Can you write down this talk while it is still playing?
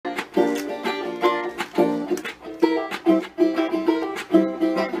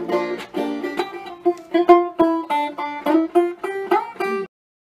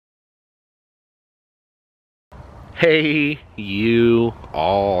Hey, you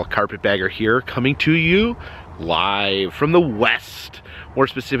all, Carpetbagger here, coming to you live from the West. More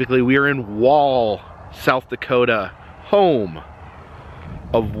specifically, we are in Wall, South Dakota, home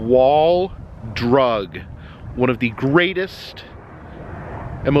of Wall Drug, one of the greatest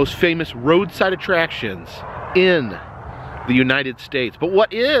and most famous roadside attractions in the United States. But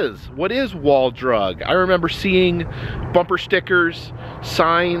what is Wall Drug? I remember seeing bumper stickers,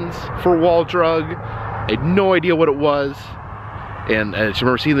 signs for Wall Drug. I had no idea what it was, and I just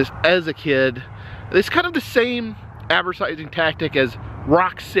remember seeing this as a kid. It's kind of the same advertising tactic as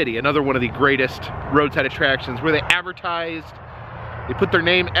Rock City, another one of the greatest roadside attractions, where they advertised, they put their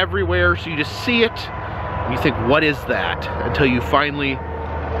name everywhere, so you just see it, and you think, what is that? Until you finally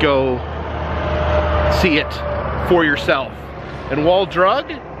go see it for yourself. And Wall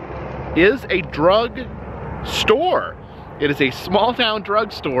Drug is a drug store. It is a small town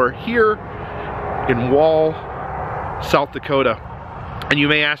drug store here in Wall, South Dakota. And you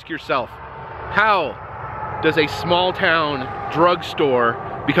may ask yourself, how does a small town drugstore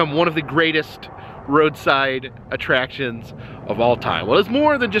become one of the greatest roadside attractions of all time? Well, it's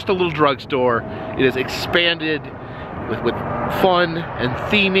more than just a little drugstore. It is expanded with fun and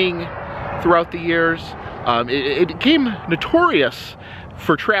theming throughout the years. It became notorious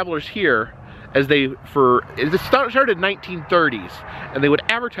for travelers here as it started in the 1930s, and they would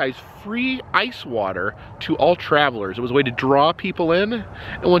advertise free ice water to all travelers. It was a way to draw people in,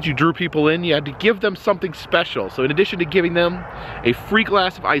 and once you drew people in, you had to give them something special. So in addition to giving them a free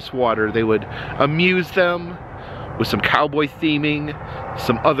glass of ice water, they would amuse them with some cowboy theming,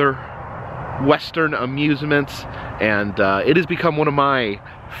 some other Western amusements, and it has become one of my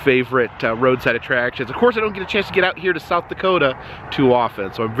favorite roadside attractions. Of course, I don't get a chance to get out here to South Dakota too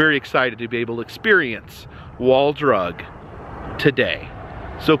often, so I'm very excited to be able to experience Wall Drug today.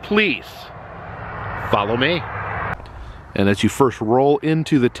 So please, follow me. And as you first roll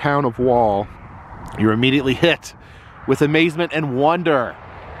into the town of Wall, you're immediately hit with amazement and wonder.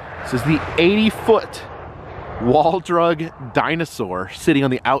 This is the 80-foot Wall Drug dinosaur sitting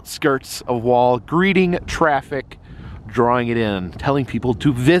on the outskirts of Wall, greeting traffic, drawing it in, telling people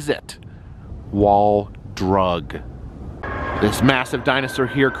to visit Wall Drug. This massive dinosaur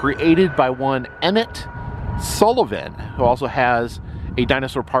here, created by one Emmett Sullivan, who also has a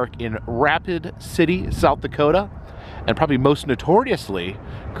dinosaur park in Rapid City, South Dakota, and probably most notoriously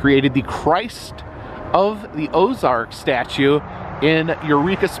created the Christ of the Ozark statue in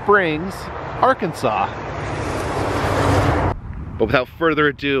Eureka Springs, Arkansas. But without further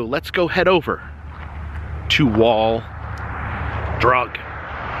ado, let's go head over to Wall Drug.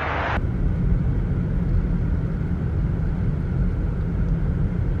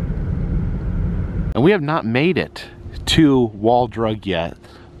 And we have not made it to Wall Drug yet,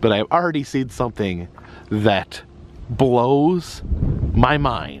 but I've already seen something that blows my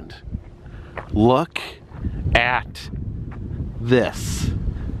mind. Look at this.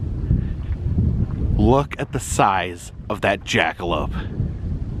 Look at the size of that jackalope.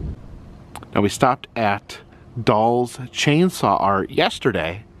 Now, we stopped at Dahl's Chainsaw Art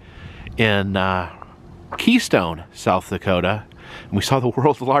yesterday in Keystone, South Dakota, and we saw the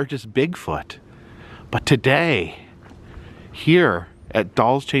world's largest Bigfoot. But today, here at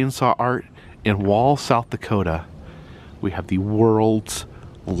Dahl's Chainsaw Art in Wall, South Dakota, we have the world's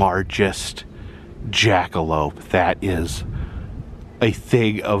largest jackalope. That is a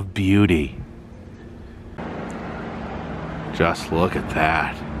thing of beauty. Just look at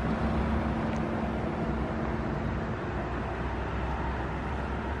that.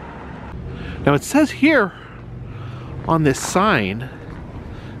 Now it says here on this sign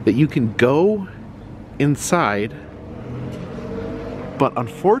that you can go inside, but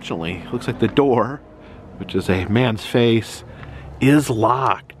unfortunately, it looks like the door, which is a man's face, is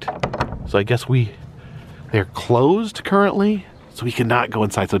locked. So I guess they're closed currently, so we cannot go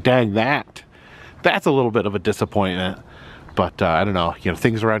inside. So dang that. That's a little bit of a disappointment. But I don't know,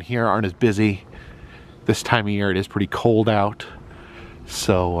 things around here aren't as busy. This time of year, it is pretty cold out.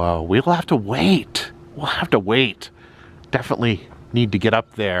 So we'll have to wait. We'll have to wait. Definitely need to get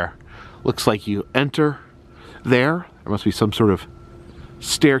up there. Looks like you enter there. There must be some sort of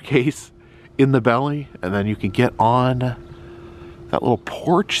staircase in the belly, and then you can get on that little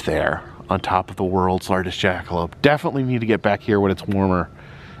porch there on top of the world's largest jackalope. Definitely need to get back here when it's warmer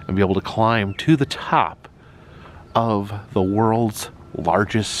and be able to climb to the top of the world's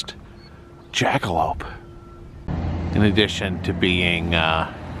largest jackalope. In addition to being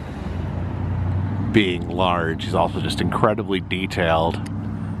large, he's also just incredibly detailed.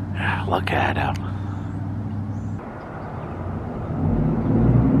 Look at him.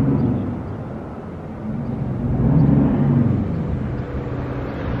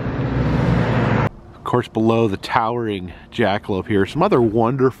 course, below the towering jackalope here, some other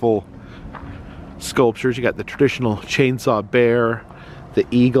wonderful sculptures. You got the traditional chainsaw bear, the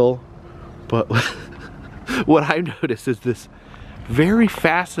eagle, but what I noticed is this very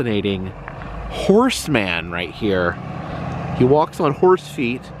fascinating horseman right here. He walks on horse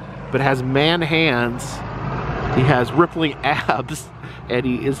feet, but has man hands. He has rippling abs, and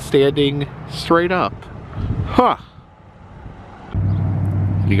he is standing straight up. Huh.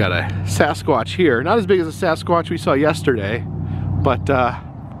 You got a Sasquatch here. Not as big as the Sasquatch we saw yesterday, but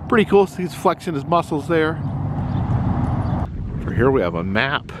pretty cool. So he's flexing his muscles there. For here we have a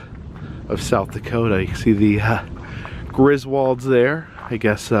map of South Dakota. You can see the Griswolds there. I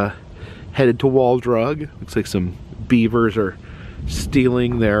guess headed to Wall Drug. Looks like some beavers are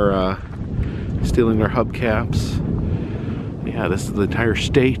stealing their hubcaps. Yeah, this is the entire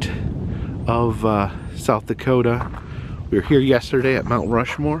state of South Dakota. We were here yesterday at Mount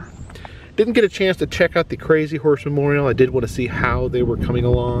Rushmore. Didn't get a chance to check out the Crazy Horse Memorial. I did want to see how they were coming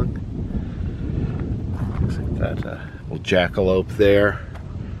along. Looks like that little jackalope there.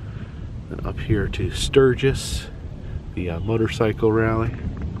 And up here to Sturgis, the motorcycle rally.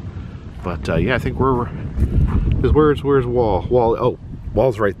 But yeah, I think where's Wall? Oh,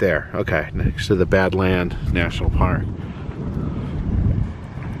 Wall's right there. Okay, next to the Badland National Park.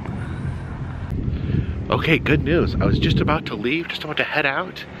 Okay, good news. I was just about to leave, just about to head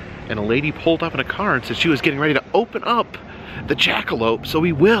out, and a lady pulled up in a car and said she was getting ready to open up the jackalope, so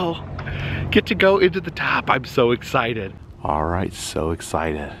we will get to go into the top. I'm so excited. All right, so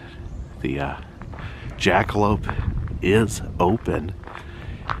excited. The jackalope is open.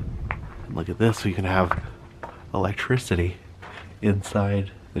 And look at this, we can have electricity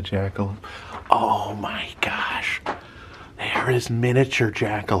inside the jackalope. Oh my gosh. There is miniature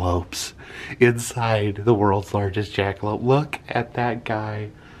jackalopes inside the world's largest jackalope. Look at that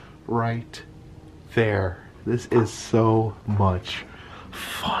guy right there. This is so much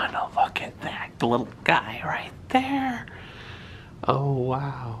fun. Look at that little guy right there. Oh,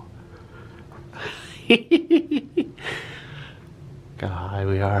 wow. God, high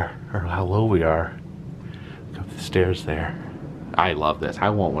we are, or how low we are. Look up the stairs there. I love this.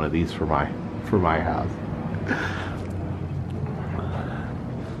 I want one of these for my house.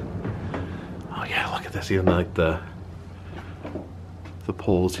 Oh yeah, look at this. Even like the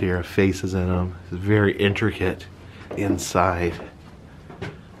poles here have faces in them. It's very intricate inside.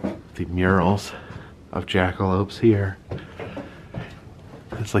 The murals of jackalopes here.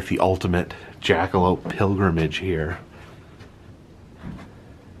 It's like the ultimate jackalope pilgrimage here.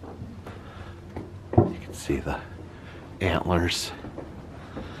 You can see the antlers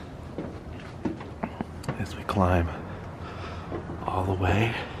as we climb all the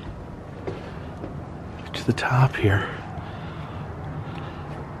way to the top here.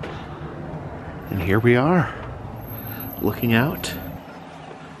 And here we are, looking out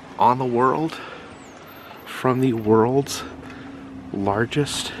on the world from the world's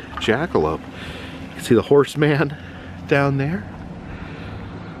largest jackalope. You can see the horseman down there.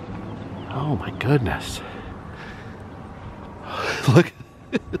 Oh my goodness. Look,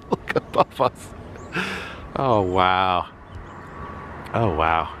 look above us. Oh wow. Oh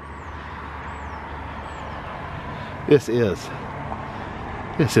wow. This is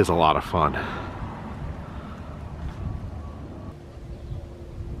a lot of fun.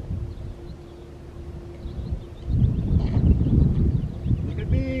 Look at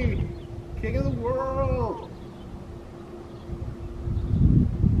me, king of the world.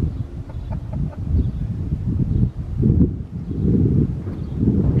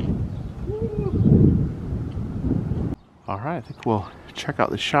 All right, I think we'll check out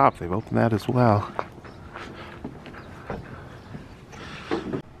the shop. They've opened that as well.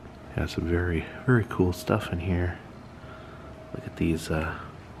 Yeah, some very, very cool stuff in here. Look at these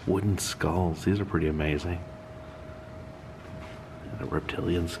wooden skulls. These are pretty amazing. And a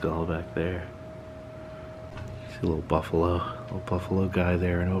reptilian skull back there. See a little buffalo guy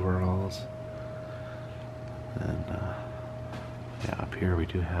there in overalls. And yeah, up here we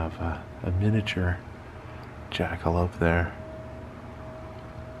do have a miniature jackalope there.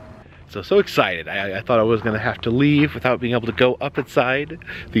 So excited. I thought I was going to have to leave without being able to go up inside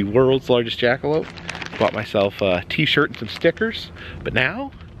the world's largest jackalope. Bought myself a t-shirt and some stickers. But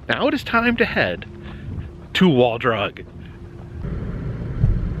now it is time to head to Wall Drug.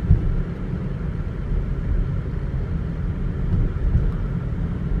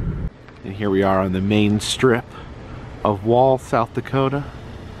 And here we are on the main strip of Wall, South Dakota.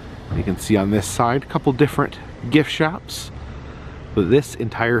 You can see on this side a couple different gift shops. But this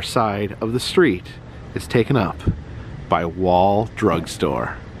entire side of the street is taken up by Wall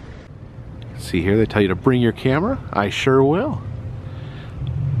Drugstore. See here, they tell you to bring your camera. I sure will.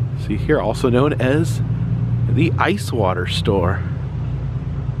 See here, also known as the ice water store.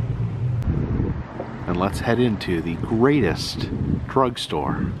 And let's head into the greatest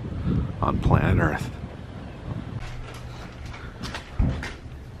drugstore on planet Earth.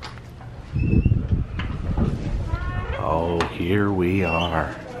 Oh, here we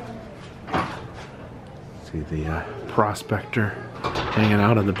are. See the prospector hanging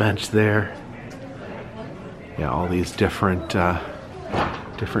out on the bench there. Yeah, all these different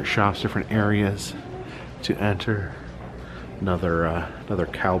shops, different areas to enter. Another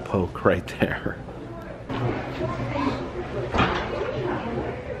cowpoke right there.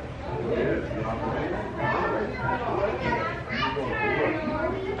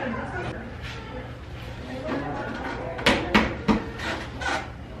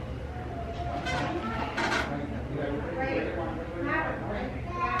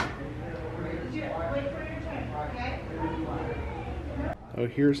 Oh,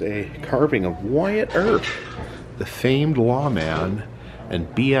 here's a carving of Wyatt Earp, the famed lawman and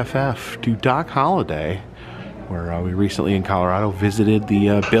BFF to Doc Holliday, where we recently in Colorado visited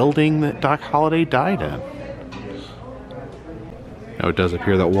the building that Doc Holliday died in. Now it does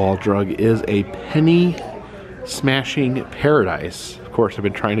appear that Wall Drug is a penny smashing paradise. Of course, I've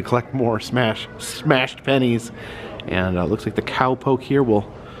been trying to collect more smashed pennies, and it looks like the cowpoke here will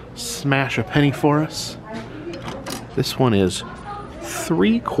smash a penny for us. This one is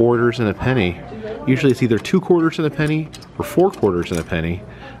 3/4 and a penny. Usually it's either 2/4 and a penny or 4/4 and a penny.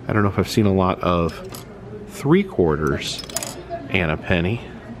 I don't know if I've seen a lot of 3/4 and a penny.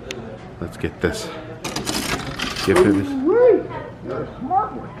 Let's get this. Give him. You're a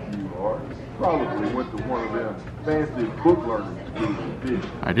smart one, you are. Probably went to one of them fancy book learning schools, didn't you?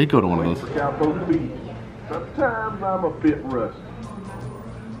 I did go to one of those. Sometimes I'm a bit rusty.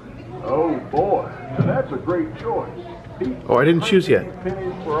 Oh boy, now that's a great choice. Oh, I didn't choose yet.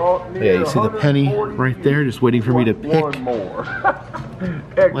 Yeah, you see the penny right there, just waiting for me to pick. One more.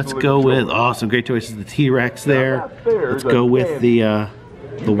 Let's go with, oh, some great choices. The T-Rex there. Let's go with the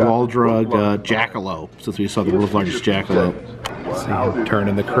Wall Drug Jackalope, since we saw the world's largest jackalope. See him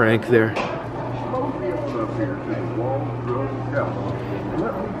turning the crank there. There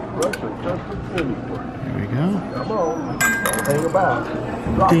we go. Come on, hang about.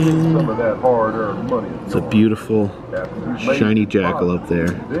 Ding. Some of that hard-earned money. It's a beautiful, shiny jackalope there.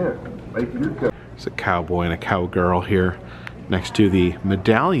 There's a cowboy and a cowgirl here next to the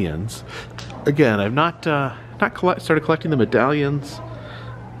medallions. Again, I've not started collecting the medallions.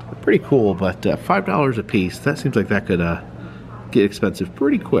 They're pretty cool, but $5 a piece. That seems like that could get expensive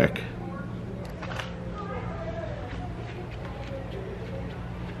pretty quick.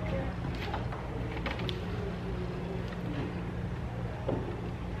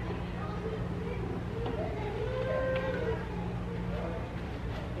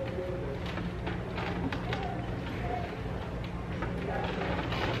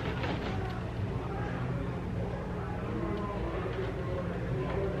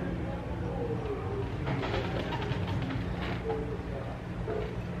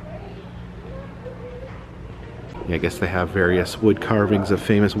 I guess they have various wood carvings of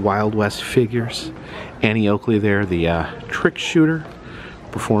famous Wild West figures. Annie Oakley there, the trick shooter,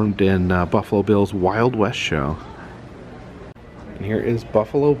 performed in Buffalo Bill's Wild West show. And here is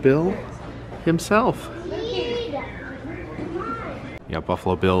Buffalo Bill himself. Yeah,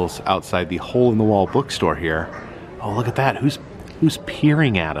 Buffalo Bill's outside the hole-in-the-wall bookstore here. Oh, look at that. Who's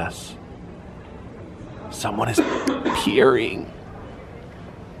peering at us? Someone is peering.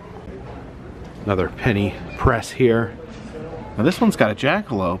 Another penny press here. Now this one's got a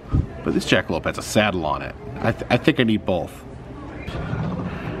jackalope, but this jackalope has a saddle on it. I think I need both.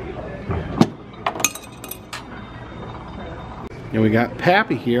 And we got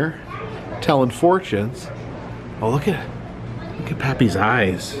Pappy here, telling fortunes. Oh, look at Pappy's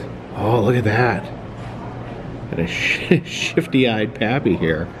eyes. Oh, look at that. Got a shifty-eyed Pappy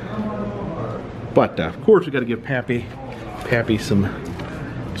here. But of course we got to give Pappy some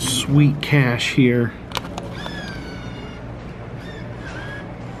sweet cash here.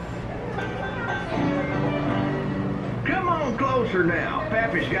 Come on closer now.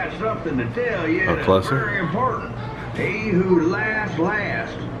 Pappy's got something to tell you. Oh, closer? Very important. He who laughs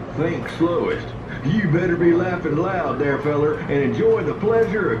last thinks slowest. You better be laughing loud there, feller, and enjoy the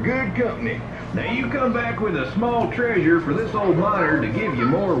pleasure of good company. Now you come back with a small treasure for this old miner to give you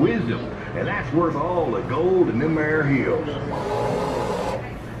more wisdom, and that's worth all the gold in them there hills.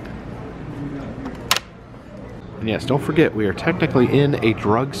 And yes, don't forget, we are technically in a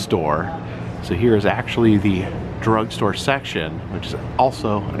drugstore. So here is actually the drugstore section, which is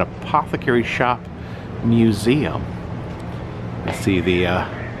also an apothecary shop museum. You see the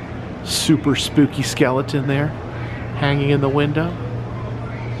super spooky skeleton there hanging in the window.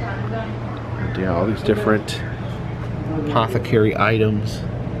 And yeah, all these different apothecary items,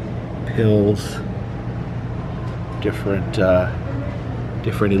 pills, different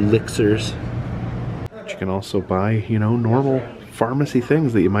elixirs. But you can also buy, you know, normal pharmacy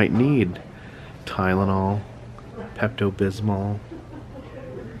things that you might need. Tylenol, Pepto-Bismol,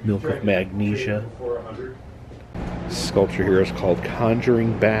 milk of magnesia. Sculpture here is called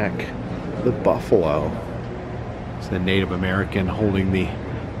Conjuring Back the Buffalo. It's the Native American holding the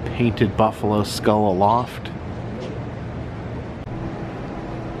painted buffalo skull aloft.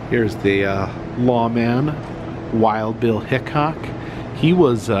 Here's the lawman, Wild Bill Hickok. He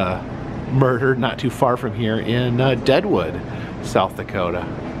was murdered not too far from here in Deadwood, South Dakota.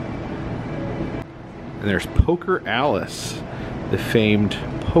 And there's Poker Alice, the famed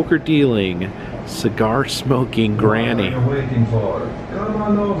poker dealing, cigar smoking granny. What are you waiting for? Come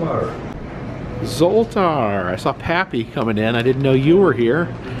on over. Zoltar, I saw Pappy coming in. I didn't know you were here,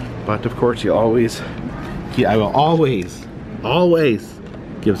 but of course you always, I will always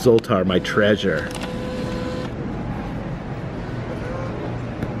give Zoltar my treasure.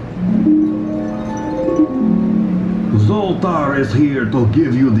 Zoltar is here to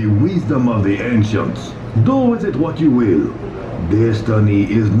give you the wisdom of the ancients. Do with it what you will. Destiny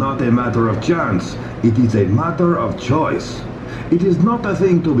is not a matter of chance, it is a matter of choice. It is not a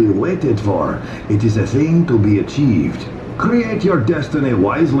thing to be waited for, it is a thing to be achieved. Create your destiny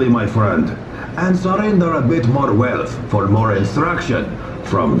wisely, my friend, and surrender a bit more wealth for more instruction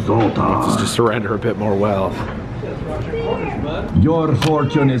from Zoltar. Just to surrender a bit more wealth. Your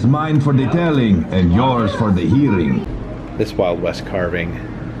fortune is mine for the telling, and yours for the hearing. This Wild West carving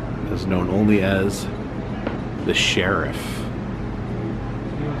is known only as the Sheriff.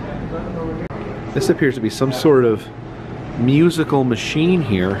 This appears to be some sort of musical machine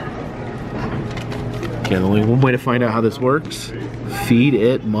here. Again, only one way to find out how this works: feed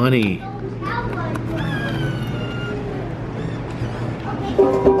it money.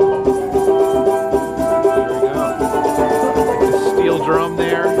 Steel drum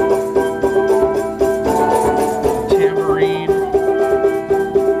there. Tambourine.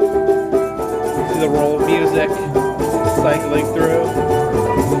 See the roll of music cycling through.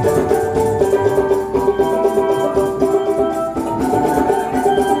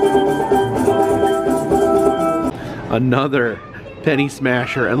 Another penny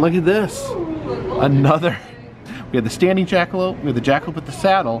smasher, and look at this. Another. We have the standing jackalope, we have the jackalope with the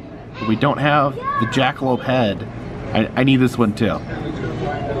saddle, but we don't have the jackalope head. I need this one too.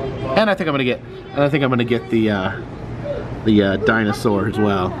 And I think I'm gonna get, the dinosaur as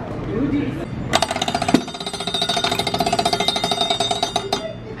well.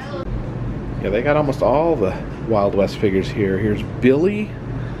 Yeah, they got almost all the Wild West figures here. Here's Billy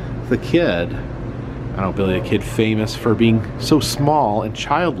the Kid. I don't know, Billy the Kid, famous for being so small and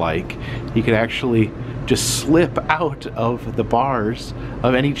childlike, he could actually just slip out of the bars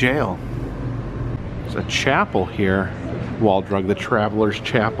of any jail. There's a chapel here, Waldrug the Traveler's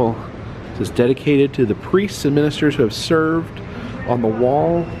Chapel. This is dedicated to the priests and ministers who have served on the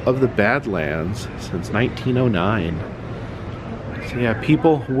Wall of the Badlands since 1909. So yeah,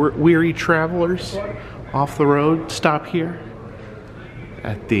 people, weary travelers off the road, stop here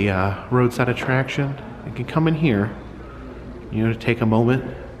at the roadside attraction. You can come in here, you know, to take a moment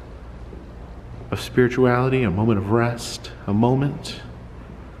of spirituality, a moment of rest, a moment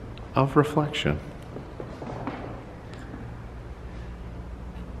of reflection.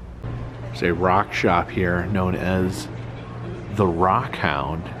 There's a rock shop here known as the Rock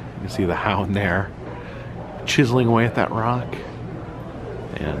Hound. You can see the hound there chiseling away at that rock.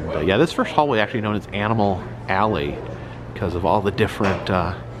 And yeah, this first hallway actually known as Animal Alley because of all the different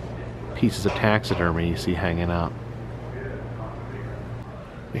pieces of taxidermy you see hanging out.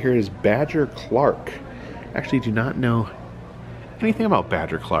 Here is Badger Clark. Actually do not know anything about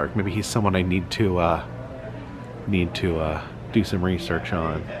Badger Clark. Maybe he's someone I need to do some research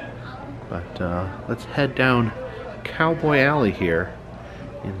on. But let's head down Cowboy Alley here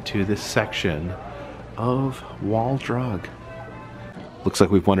into this section of Waldrug. Looks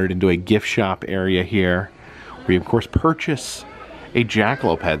like we've wandered into a gift shop area here, where you of course purchase a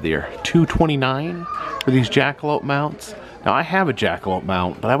jackalope head there. $2.29 for these jackalope mounts. Now I have a jackalope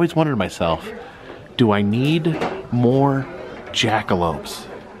mount, but I always wondered to myself, do I need more jackalopes?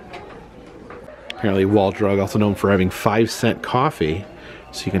 Apparently Waldrug, also known for having 5-cent coffee,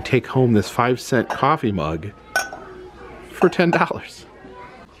 so you can take home this 5-cent coffee mug for $10.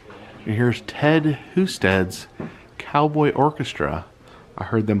 And here's Ted Husted's Cowboy Orchestra. I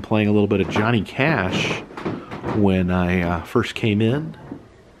heard them playing a little bit of Johnny Cash when I first came in.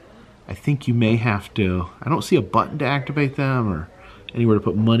 I think you may have to, I don't see a button to activate them or anywhere to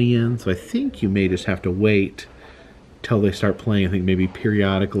put money in, so I think you may just have to wait till they start playing. I think maybe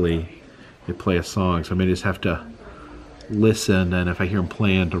periodically they play a song, so I may just have to listen, and if I hear them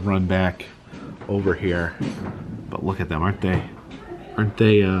playing, to run back over here. But look at them, aren't they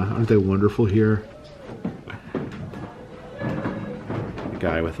wonderful here? The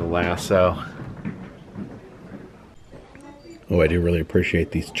guy with the lasso. Oh, I do really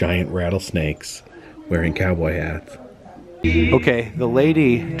appreciate these giant rattlesnakes wearing cowboy hats. Okay, the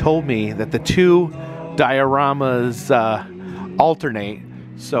lady told me that the two dioramas alternate.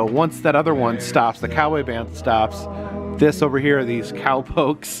 So once that other one stops, the cowboy band stops, this over here, these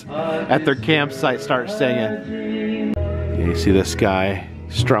cowpokes at their campsite start singing. Yeah, you see this guy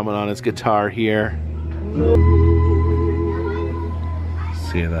strumming on his guitar here.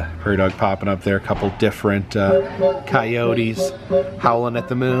 See the prairie dog popping up there, a couple different coyotes howling at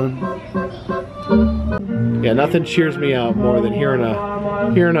the moon. Yeah, nothing cheers me out more than hearing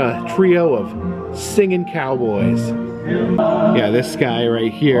a trio of singing cowboys. Yeah, this guy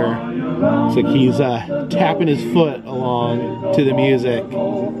right here, it's like he's tapping his foot along to the music.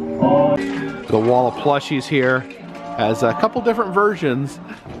 The wall of plushies here has a couple different versions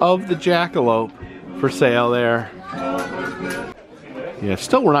of the Jackalope for sale there. Yeah,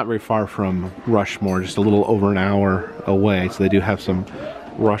 still we're not very far from Rushmore, just a little over an hour away, so they do have some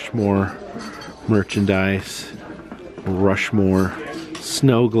Rushmore merchandise. Rushmore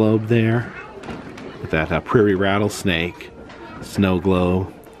snow globe there with that prairie rattlesnake snow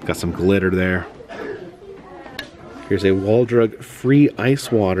globe. Got some glitter there. Here's a Waldrug free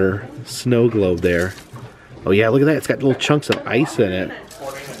ice water snow globe there. Oh yeah, look at that, it's got little chunks of ice in it.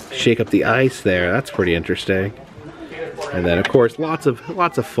 Shake up the ice there, that's pretty interesting. And then of course lots of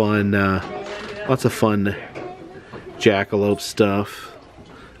fun Jackalope stuff.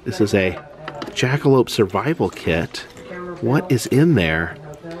 This is a Jackalope survival kit. What is in there?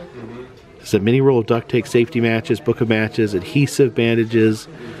 It's a mini roll of duct tape, safety matches, book of matches, adhesive bandages.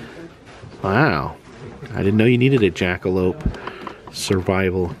 Wow, I didn't know you needed a Jackalope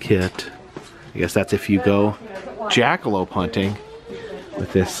survival kit. I guess that's if you go jackalope hunting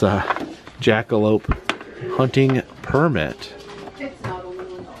with this Jackalope hunting permit.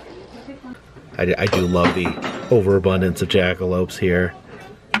 I do love the overabundance of jackalopes here.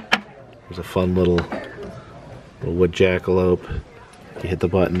 There's a fun little wood jackalope. You hit the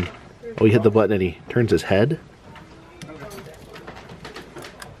button. Oh, you hit the button and he turns his head.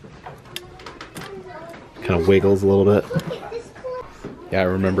 Kind of wiggles a little bit. Yeah, I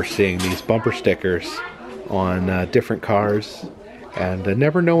remember seeing these bumper stickers on different cars and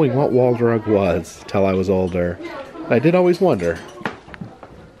never knowing what Waldrug was till I was older. I did always wonder,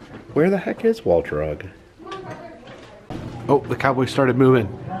 where the heck is Waldrug? Oh, the cowboys started moving.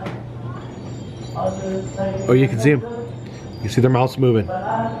 Oh, you can see them. You see their mouths moving.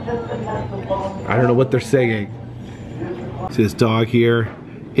 I don't know what they're singing. See this dog here,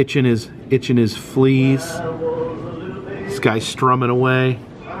 itching his fleas. This guy's strumming away.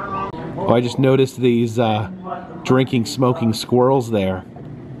 Oh, I just noticed these drinking, smoking squirrels there.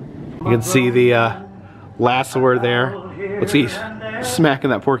 You can see the lassoer there. Looks like he's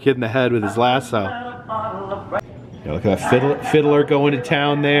smacking that poor kid in the head with his lasso. Yeah, look at that fiddler going to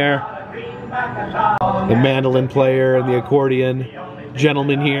town there. The mandolin player and the accordion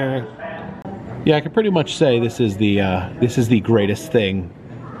gentleman here. Yeah, I can pretty much say this is the greatest thing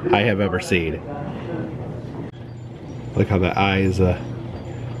I have ever seen. Look how the eyes, the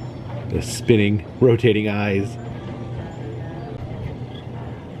spinning, rotating eyes.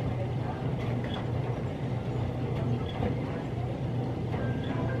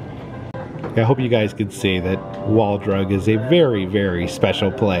 I hope you guys can see that Waldrug is a very, very special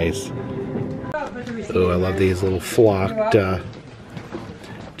place. Oh, I love these little flocked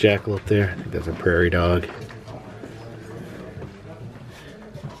jackalope there. I think that's a prairie dog.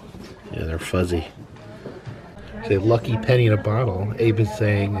 Yeah, they're fuzzy. It's a lucky penny in a bottle. Abe is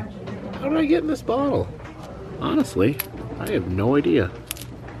saying, how did I get in this bottle? Honestly, I have no idea.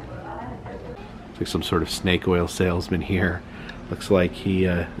 It's like some sort of snake oil salesman here. Looks like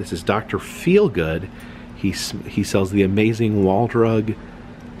this is Dr. Feelgood. He sells the amazing Waldrug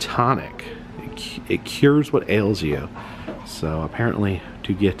tonic. It cures what ails you. So apparently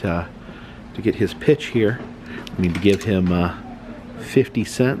to get his pitch here, we need to give him 50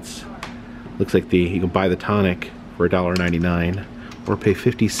 cents. Looks like you can buy the tonic for $1.99 or pay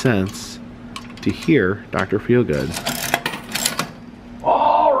 50 cents to hear Dr. Feelgood.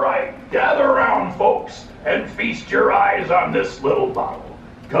 All right, gather around, folks, and feast your eyes on this little bottle,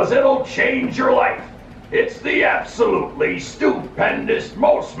 'cause it'll change your life. It's the absolutely stupendous,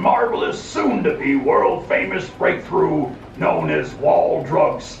 most marvelous, soon-to-be world-famous breakthrough known as Wall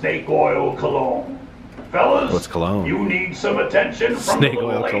Drug Snake Oil Cologne. Fellas, what's cologne? You need some attention from Snake the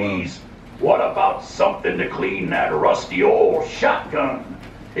little oil ladies. What about something to clean that rusty old shotgun?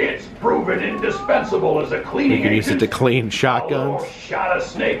 It's proven indispensable as a cleaning You can use it agent. to clean A shotguns. little shot of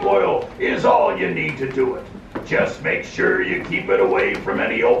snake oil is all you need to do it. Just make sure you keep it away from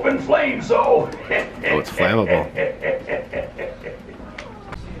any open flames, though. Oh, it's flammable.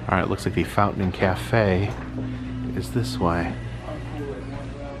 Alright, looks like the Fountain and Cafe is this way.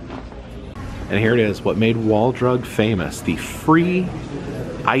 And here it is, what made Wall Drug famous, the free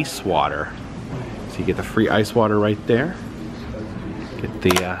ice water. So you get the free ice water right there. Get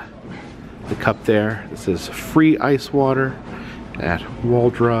the cup there. This is free ice water at Wall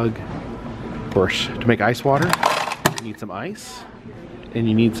Drug. Of course, to make ice water, you need some ice, and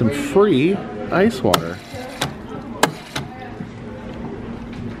you need some free ice water.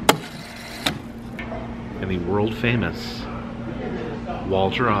 And the world famous Wall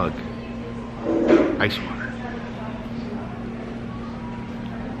Drug ice water.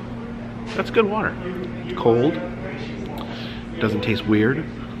 That's good water. It's cold. Doesn't taste weird.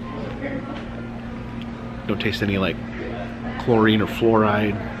 Don't taste any like chlorine or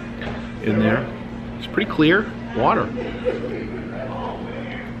fluoride in there. It's pretty clear water.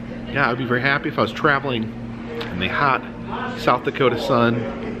 Yeah, I'd be very happy if I was traveling in the hot South Dakota sun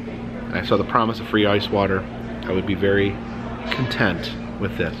and I saw the promise of free ice water. I would be very content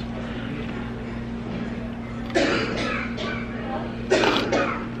with this.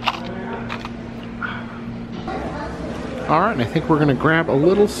 Alright, and I think we're gonna grab a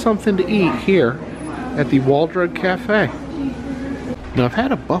little something to eat here at the Wall Drug Cafe. Now, I've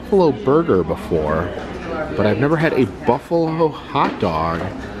had a buffalo burger before, but I've never had a buffalo hot dog.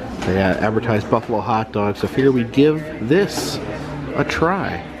 They advertise buffalo hot dogs, so I figured we'd give this a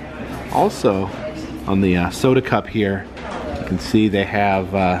try. Also, on the soda cup here, you can see they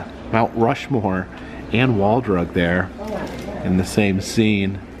have Mount Rushmore and Wall Drug there in the same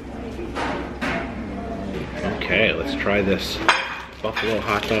scene. Okay, let's try this buffalo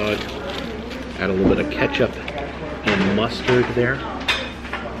hot dog. Add a little bit of ketchup and mustard there.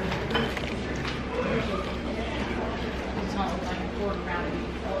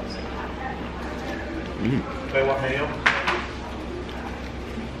 They want mayo?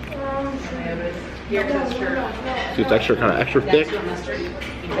 See, it's extra kind of extra thick.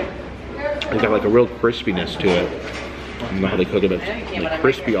 It's got like a real crispiness to it. I don't know how they cook it, but it's like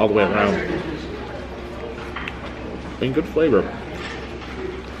crispy all the way around. And good flavor.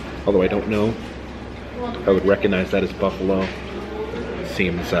 Although I don't know if I would recognize that as buffalo. It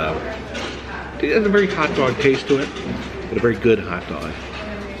seems, it has a very hot dog taste to it, but a very good hot dog.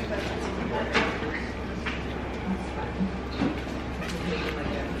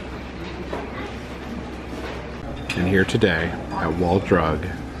 And here today at Wall Drug,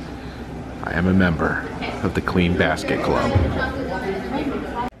 I am a member of the Clean Basket Club.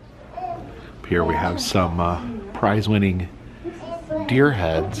 Here we have some prize-winning deer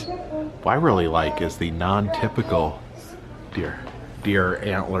heads. What I really like is the non-typical deer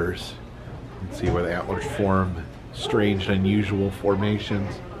antlers. You can see where the antlers form strange and unusual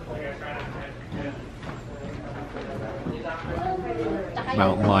formations.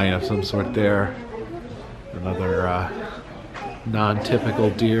 Mountain lion of some sort there. Another non-typical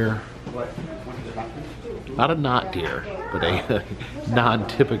deer. Not a not deer, but a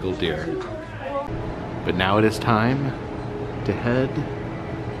non-typical deer. But now it is time to head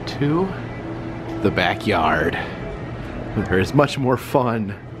to the backyard. There is much more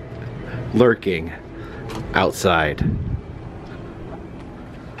fun lurking outside.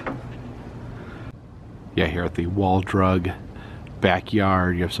 Yeah, here at the Wall Drug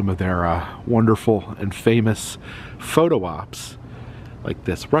backyard, you have some of their wonderful and famous photo ops, like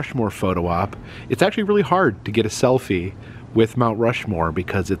this Rushmore photo op. It's actually really hard to get a selfie with Mount Rushmore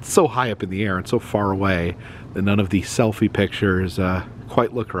because it's so high up in the air and so far away that none of the selfie pictures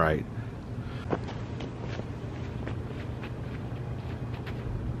quite look right.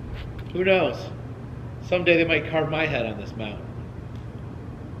 Who knows? Someday they might carve my head on this mountain.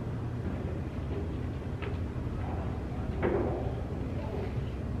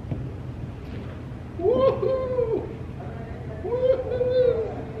 Woohoo!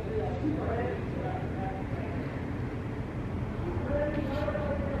 Woohoo!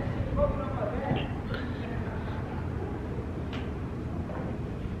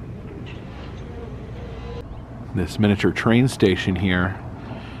 This miniature train station here,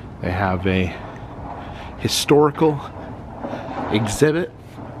 they have a historical exhibit.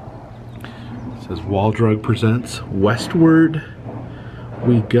 It says Waldrug presents Westward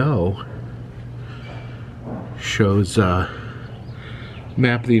We Go. Shows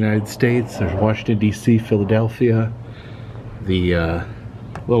map of the United States. There's Washington, D.C., Philadelphia. The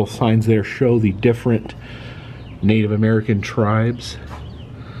little signs there show the different Native American tribes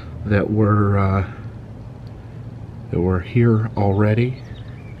that were here already.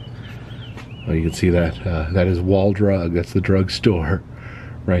 Oh, you can see that that is Waldrug. That's the drug store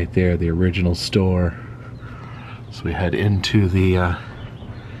right there, the original store. So we head into the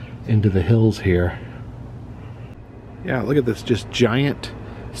hills here. Yeah, look at this just giant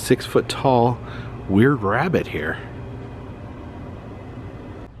 6 foot tall weird rabbit here.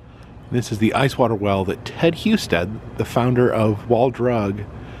 This is the ice water well that Ted Husted, the founder of Waldrug,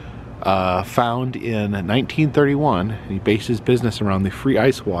 found in 1931. He based his business around the free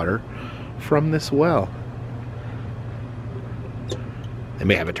ice water from this well. I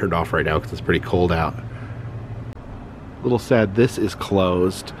may have it turned off right now because it's pretty cold out. A little sad this is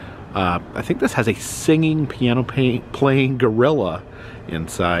closed. I think this has a singing, piano playing gorilla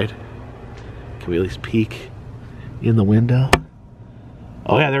inside. Can we at least peek in the window?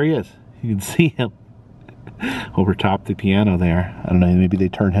 Oh yeah, there he is. You can see him over top the piano there. I don't know, maybe they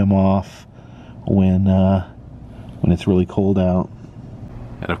turn him off when it's really cold out.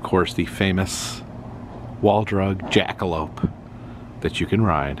 And of course the famous Waldrug Jackalope that you can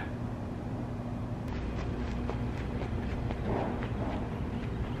ride.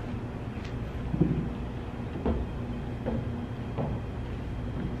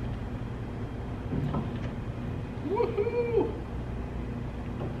 Woohoo!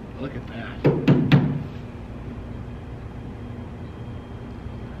 Look at that.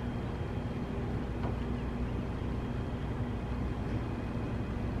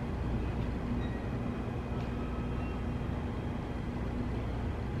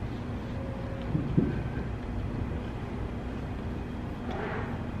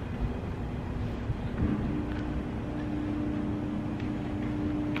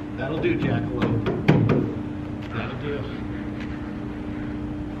 That'll do, Jackalope. That'll do.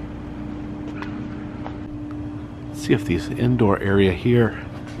 Let's see if this indoor area here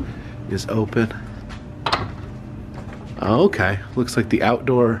is open. Oh, okay, looks like the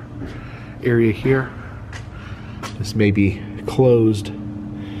outdoor area here. This may be closed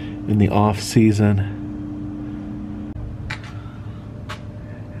in the off season.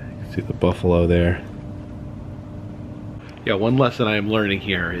 You can see the buffalo there. Yeah, one lesson I am learning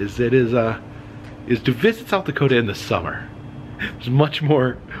here is to visit South Dakota in the summer. There's much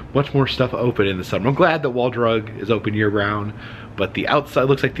more stuff open in the summer. I'm glad that Waldrug is open year round, but the outside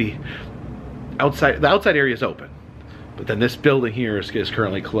looks like the outside area is open. But then this building here is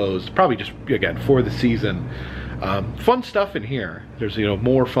currently closed, probably just again for the season. Fun stuff in here. There's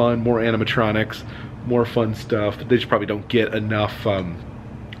more fun, more animatronics, more fun stuff. They just probably don't get enough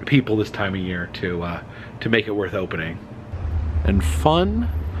people this time of year to make it worth opening. And fun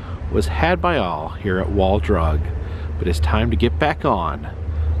was had by all here at Waldrug, but it's time to get back on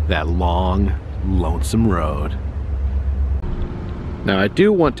that long, lonesome road. Now I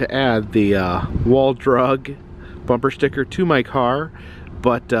do want to add the Waldrug bumper sticker to my car,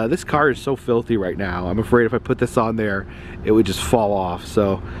 but this car is so filthy right now. I'm afraid if I put this on there, it would just fall off.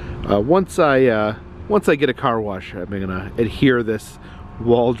 So once I get a car wash, I'm gonna adhere this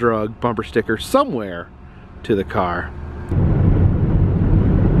Waldrug bumper sticker somewhere to the car.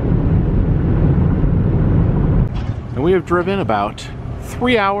 And we have driven about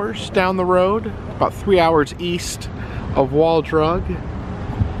 3 hours down the road, about 3 hours east of Waldrug.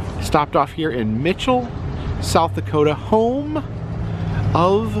 Stopped off here in Mitchell, South Dakota, home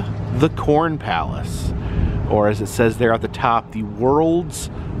of the Corn Palace, or as it says there at the top, the world's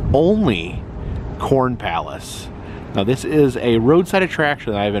only Corn Palace. Now this is a roadside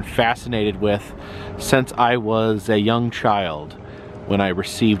attraction that I've been fascinated with since I was a young child, when I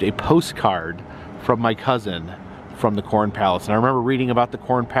received a postcard from my cousin from the Corn Palace. And I remember reading about the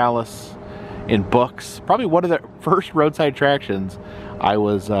Corn Palace in books. Probably one of the first roadside attractions I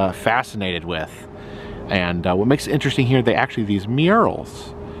was fascinated with. And what makes it interesting here, these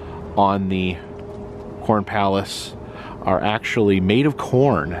murals on the Corn Palace are actually made of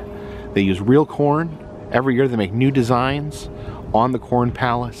corn. They use real corn. Every year they make new designs on the Corn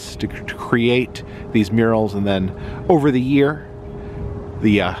Palace to create these murals, and then over the year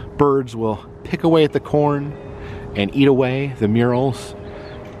the birds will pick away at the corn and eat away the murals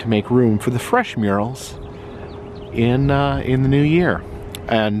to make room for the fresh murals in the new year.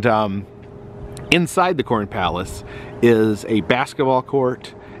 And inside the Corn Palace is a basketball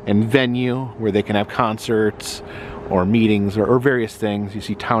court and venue where they can have concerts or meetings or various things. You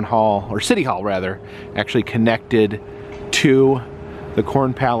see Town Hall, or City Hall rather, actually connected to the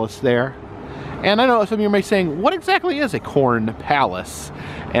Corn Palace there. And I know some of you may be saying, what exactly is a Corn Palace?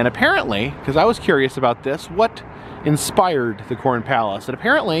 And apparently, because I was curious about this, what inspired the Corn Palace? And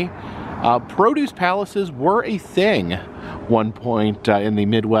apparently, produce palaces were a thing one point in the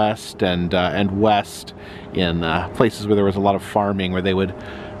Midwest and West, in places where there was a lot of farming, where they would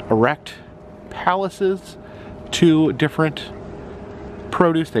erect palaces to different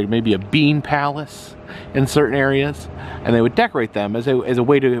produce. They may be a bean palace in certain areas, and they would decorate them as a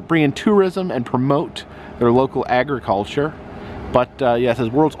way to bring in tourism and promote their local agriculture. But yes, as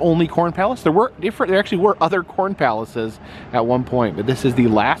world's only corn palace, there actually were other corn palaces at one point, but this is the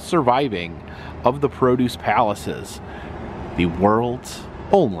last surviving of the produce palaces, the world's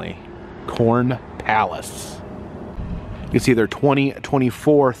only corn palace. You can see their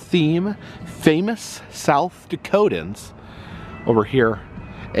 2024 theme, Famous South Dakotans. Over here,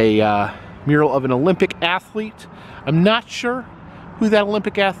 a mural of an Olympic athlete. I'm not sure who that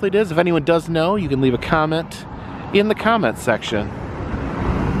Olympic athlete is. If anyone does know, you can leave a comment in the comments section.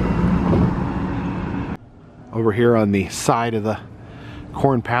 Over here on the side of the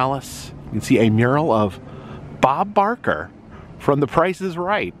Corn Palace, you can see a mural of Bob Barker from The Price is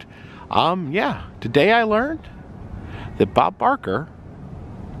Right. Yeah, today I learned that Bob Barker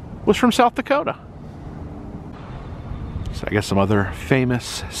was from South Dakota. So I guess some other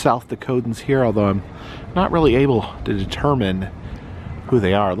famous South Dakotans here, although I'm not really able to determine who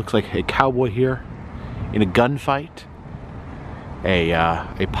they are. It looks like a cowboy here in a gunfight,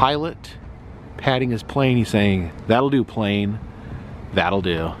 a pilot patting his plane. He's saying, "That'll do, plane, that'll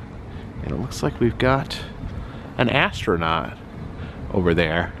do." And it looks like we've got an astronaut over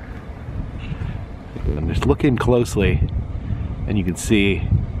there. And just look in closely and you can see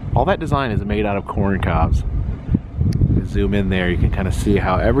all that design is made out of corn cobs. Zoom in there, you can kind of see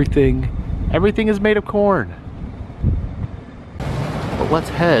how everything is made of corn. But let's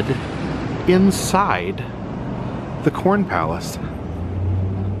head inside the Corn Palace.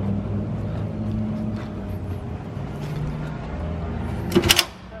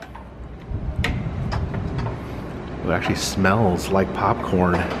 It actually smells like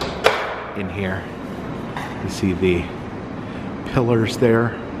popcorn in here. You see the pillars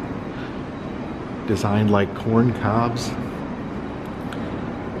there, designed like corn cobs.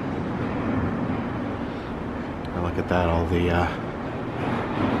 Look at that, all the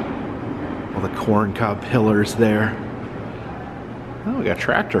corn cob pillars there. Oh, we got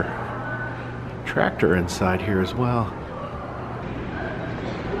tractor inside here as well.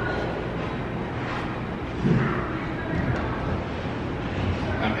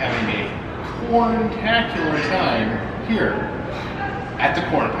 I'm having a corn-tacular time here at the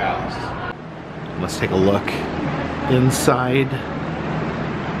Corn Palace. Let's take a look inside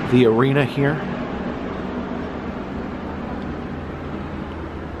the arena here.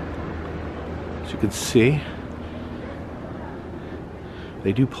 As you can see,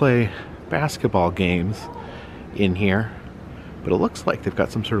 they do play basketball games in here, but it looks like they've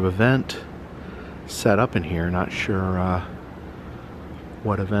got some sort of event set up in here. Not sure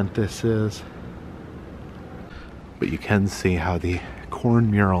what event this is, but you can see how the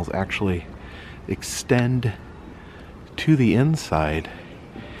corn murals actually extend to the inside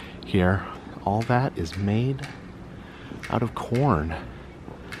here. All that is made out of corn.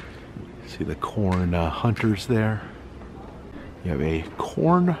 See the corn hunters there. You have a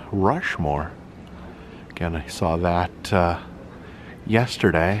corn Rushmore. Again, I saw that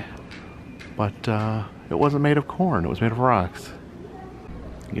yesterday, but it wasn't made of corn, it was made of rocks.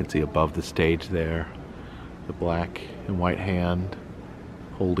 You can see above the stage there, the black and white hand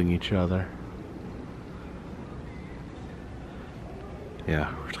holding each other.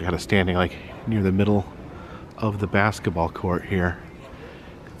 Yeah, we're kind of standing like near the middle of the basketball court here.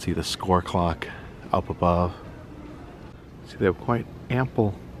 You can see the score clock up above. See, they have quite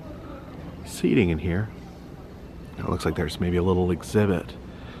ample seating in here. It looks like there's maybe a little exhibit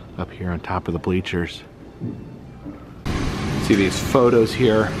up here on top of the bleachers. See these photos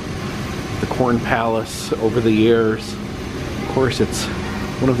here, the Corn Palace over the years. Of course, it's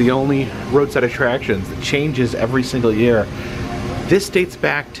one of the only roadside attractions that changes every single year. This dates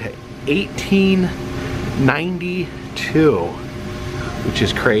back to 1892, which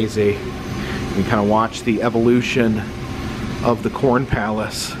is crazy. You can kind of watch the evolution of the Corn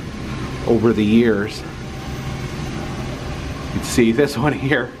Palace over the years. You can see this one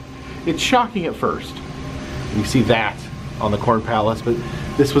here. It's shocking at first. You see that on the Corn Palace, but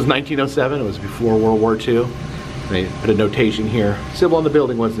this was 1907. It was before World War II. They put a notation here. Symbol on the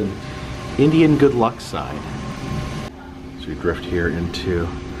building was an Indian good luck side. So we drift here into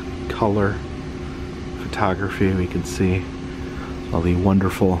color photography. We can see all the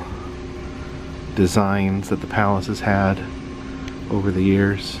wonderful designs that the palace has had over the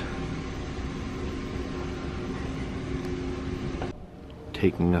years.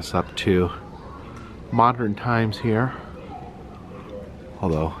 Taking us up to modern times here.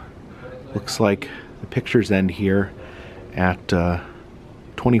 Although, looks like the pictures end here at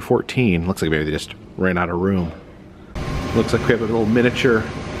 2014. Looks like maybe they just ran out of room. Looks like we have a little miniature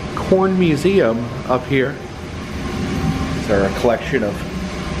corn museum up here. These are a collection of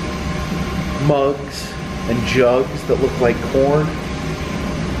mugs and jugs that look like corn.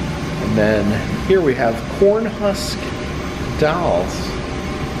 And then here we have corn husk dolls.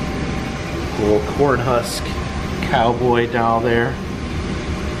 A little corn husk cowboy doll there.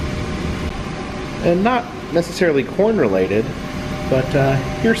 And not necessarily corn related, but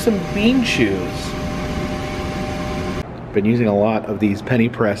here's some bean shoes. Been using a lot of these penny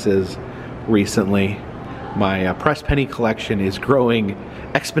presses recently. My press penny collection is growing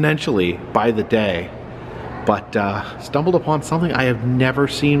exponentially by the day, but stumbled upon something I have never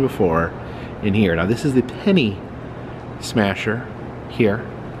seen before in here. Now this is the penny smasher here,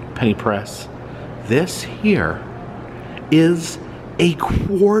 penny press. This here is a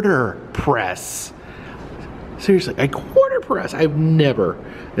quarter press. Seriously, a quarter press. I've never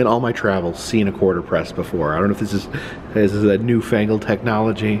in all my travels seen a quarter press before. I don't know if this is a newfangled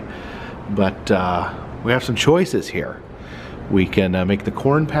technology, but we have some choices here. We can make the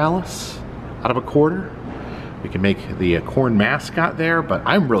corn palace out of a quarter. We can make the corn mascot there, but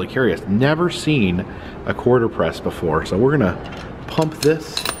I'm really curious. Never seen a quarter press before, so we're gonna pump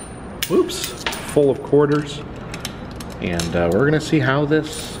this, oops, full of quarters, and we're gonna see how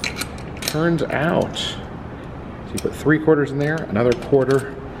this turns out. So you put 3 quarters in there, another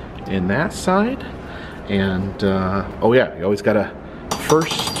quarter in that side, and oh yeah, you always gotta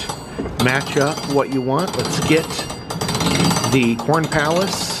first match up what you want. Let's get the corn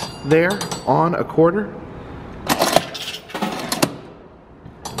palace there on a quarter.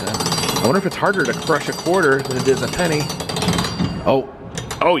 I wonder if it's harder to crush a quarter than it is a penny. Oh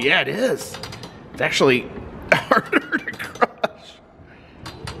yeah, it is. It's actually harder to crush.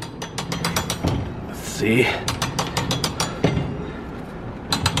 Let's see.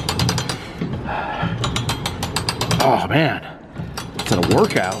 Oh man, it's a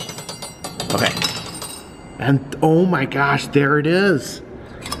workout. Okay. And oh my gosh, there it is.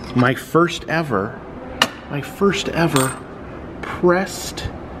 My first ever pressed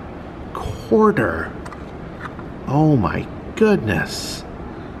quarter. Oh my goodness.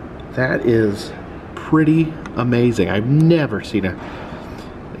 That is pretty amazing. I've never seen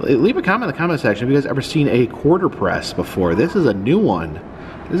leave a comment in the comment section if you guys ever seen a quarter press before. This is a new one.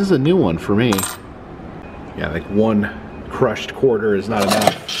 This is a new one for me. Yeah, like 1 crushed quarter is not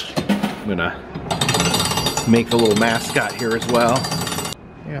enough. I'm gonna make the little mascot here as well.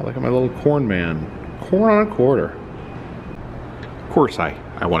 Yeah, look at my little corn man. Corn on a quarter. Of course I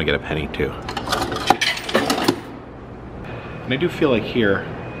want to get a penny too. And I do feel like here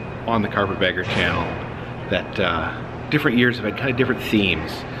on the Carpetbagger channel that different years have had kind of different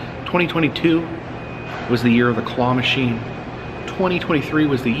themes. 2022 was the year of the claw machine. 2023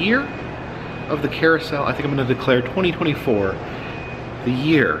 was the year of the carousel. I think I'm going to declare 2024 the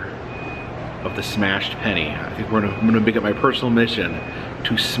year of the smashed penny. I think I'm going to make it my personal mission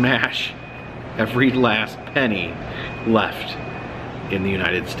to smash every last penny left in the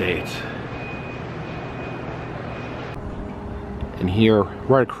United States. And here,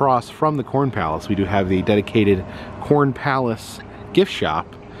 right across from the Corn Palace, we do have the dedicated Corn Palace gift shop.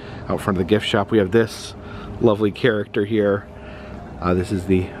 Out front of the gift shop, we have this lovely character here. This is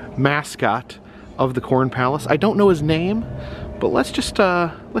the mascot of the Corn Palace. I don't know his name, but let's just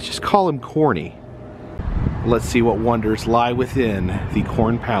call him Corny. Let's see what wonders lie within the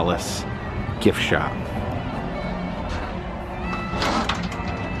Corn Palace gift shop.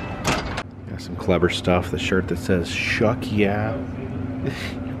 Got some clever stuff. The shirt that says "Shuck Yeah."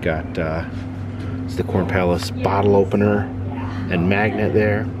 You've got it's the Corn Palace bottle opener and magnet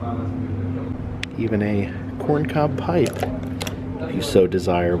there. Even a corncob pipe, if you so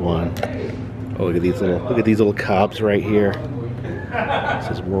desire one. Oh, look at these little cobs right here. It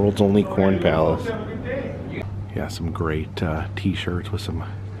says "World's Only Corn Palace." Yeah, some great t-shirts with some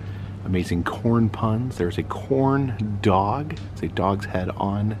amazing corn puns. There's a corn dog. It's a dog's head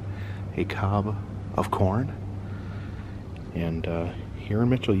on a cob of corn. And here in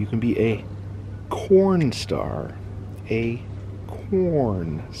Mitchell, you can be a corn star. A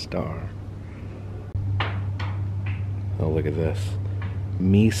corn star. Oh, look at this.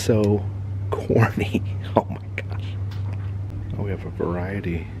 Miso corny. Oh my gosh. Oh, we have a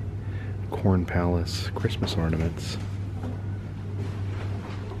variety. Corn Palace Christmas ornaments.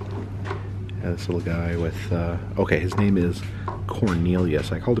 Yeah, this little guy with, okay, his name is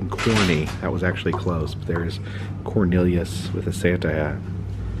Cornelius. I called him Corny. That was actually close, but there's Cornelius with a Santa hat.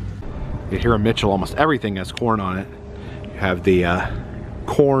 You hear a Mitchell, almost everything has corn on it. You have the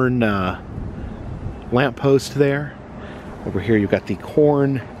corn lamppost there. Over here you've got the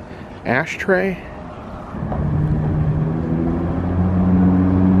corn ashtray.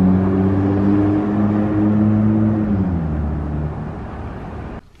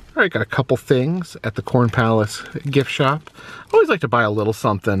 All right, got a couple things at the Corn Palace gift shop. I always like to buy a little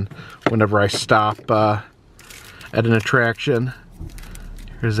something whenever I stop at an attraction.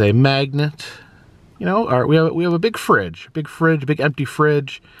 Here's a magnet. You know, we have a big fridge, big empty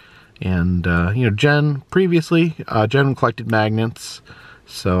fridge. And, you know, Jen collected magnets,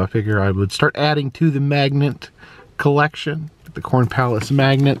 so I figure I would start adding to the magnet collection. The Corn Palace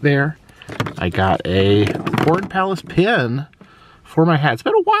magnet there. I got a Corn Palace pin for my hat. It's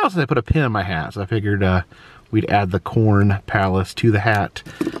been a while since I put a pin in my hat, so I figured we'd add the Corn Palace to the hat.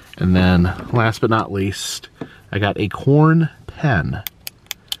 And then, last but not least, I got a corn pen.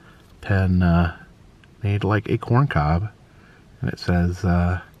 Made like a corn cob. And it says,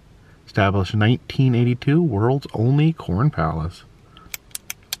 established in 1982, world's only Corn Palace.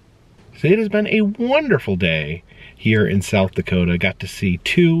 So it has been a wonderful day here in South Dakota. Got to see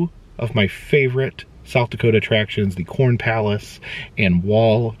two of my favorite South Dakota attractions, the Corn Palace and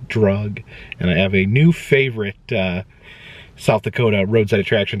Wall Drug. And I have a new favorite South Dakota roadside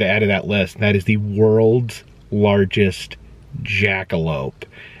attraction to add to that list, and that is the world's largest jackalope.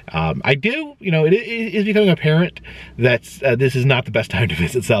 It is becoming apparent that this is not the best time to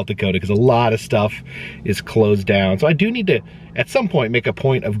visit South Dakota because a lot of stuff is closed down. So I do need to, at some point, make a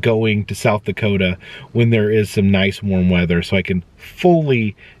point of going to South Dakota when there is some nice warm weather so I can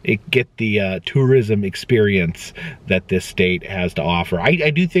fully get the tourism experience that this state has to offer. I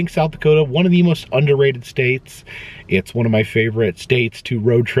do think South Dakota, one of the most underrated states. It's one of my favorite states to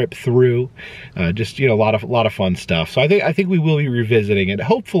road trip through. Just, you know, a lot of fun stuff. So I think we will be revisiting it,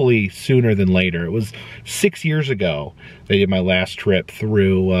 hopefully sooner than later. It was 6 years ago that I did my last trip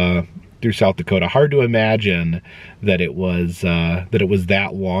through South Dakota. Hard to imagine that it was that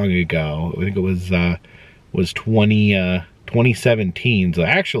long ago. I think it was 2017. So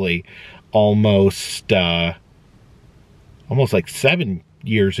actually, almost like 7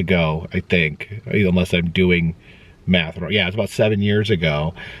 years ago, I think, unless I'm doing math wrong. Yeah, it's about 7 years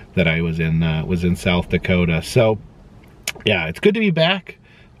ago that I was in South Dakota. So yeah, it's good to be back,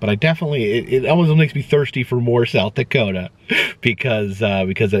 but I definitely, it almost makes me thirsty for more South Dakota because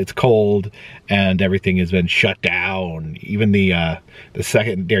it's cold and everything has been shut down. Even the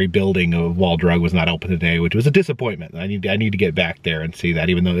secondary building of Wall Drug was not open today, which was a disappointment. I need to get back there and see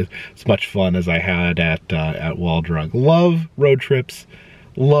that, even though it's as much fun as I had at Wall Drug. Love road trips,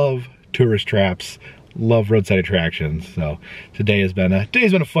 love tourist traps, love roadside attractions. So today has been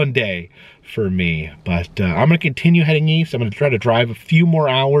a fun day for me, but I'm gonna continue heading east. I'm gonna try to drive a few more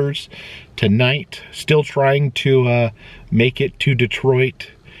hours tonight, still trying to make it to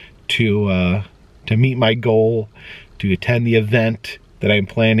Detroit to meet my goal, to attend the event that I'm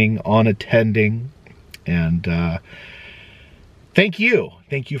planning on attending. And thank you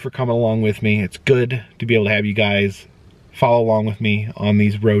for coming along with me. It's good to be able to have you guys follow along with me on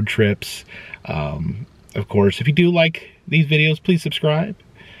these road trips. Of course, if you do like these videos, please subscribe.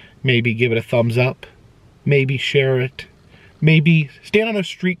 Maybe give it a thumbs up. Maybe share it. Maybe stand on a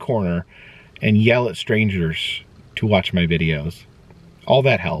street corner and yell at strangers to watch my videos. All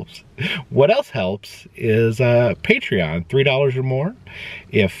that helps. What else helps is Patreon, $3 or more.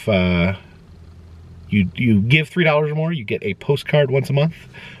 If you give $3 or more, you get a postcard once a month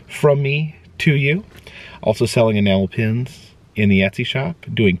from me to you. Also selling enamel pins in the Etsy shop,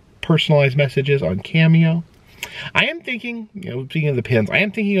 doing personalized messages on Cameo. I am thinking, speaking of the pins, I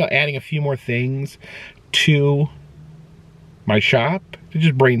am thinking about adding a few more things to my shop.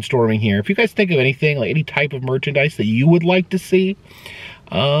 Just brainstorming here. If you guys think of anything, like any type of merchandise that you would like to see,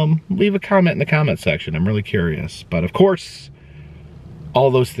 leave a comment in the comment section. I'm really curious. But of course, all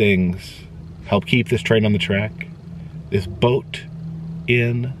those things help keep this train on the track, this boat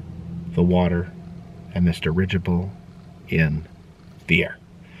in the water, and this dirigible in the air.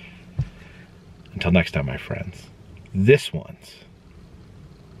 Until next time, my friends, this one's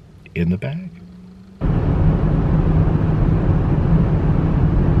in the bag.